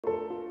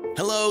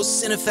Hello,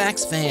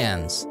 Cinefax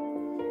fans!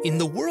 In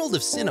the world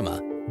of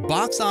cinema,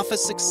 box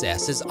office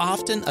success is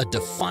often a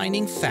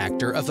defining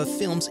factor of a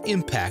film's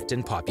impact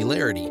and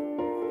popularity.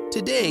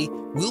 Today,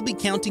 we'll be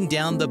counting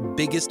down the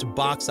biggest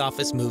box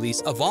office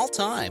movies of all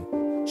time,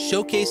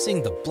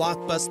 showcasing the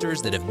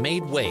blockbusters that have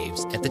made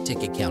waves at the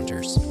ticket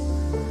counters.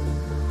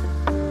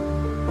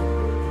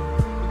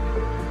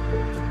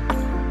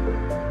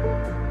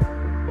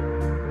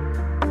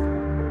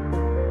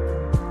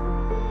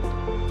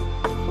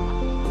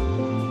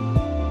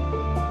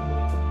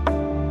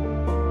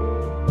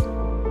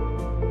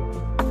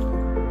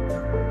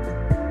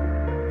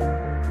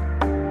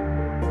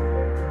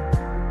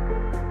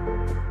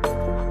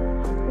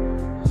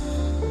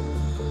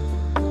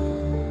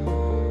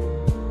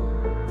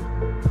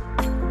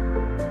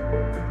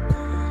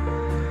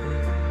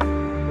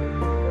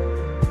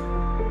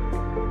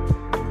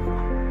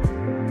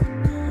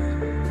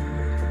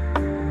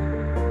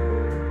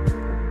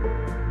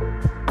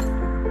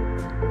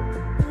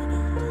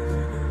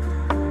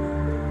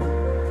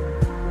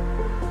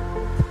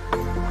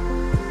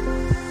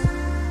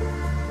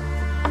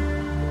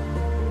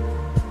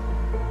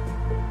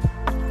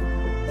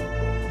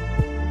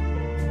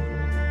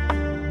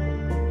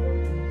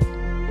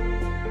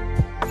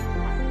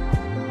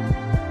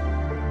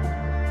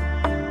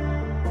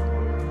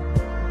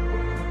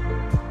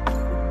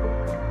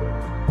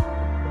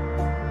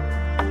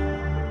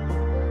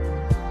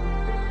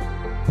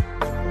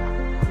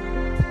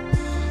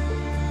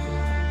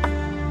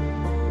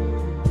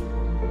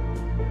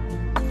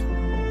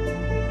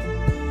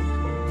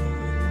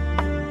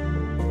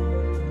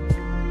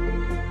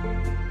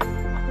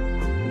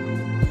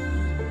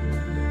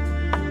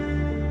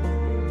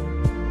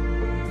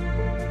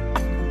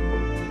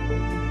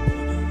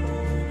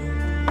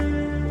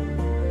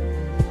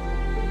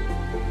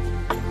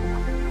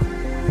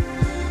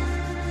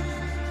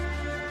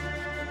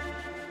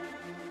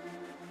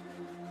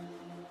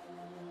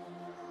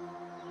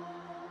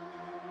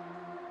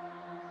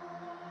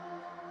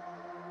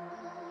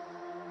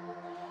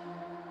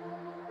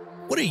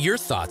 What are your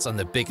thoughts on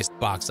the biggest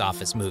box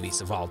office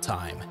movies of all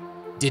time?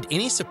 Did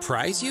any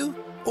surprise you?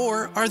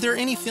 Or are there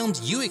any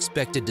films you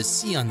expected to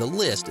see on the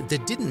list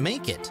that didn't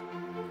make it?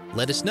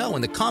 Let us know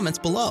in the comments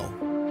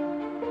below.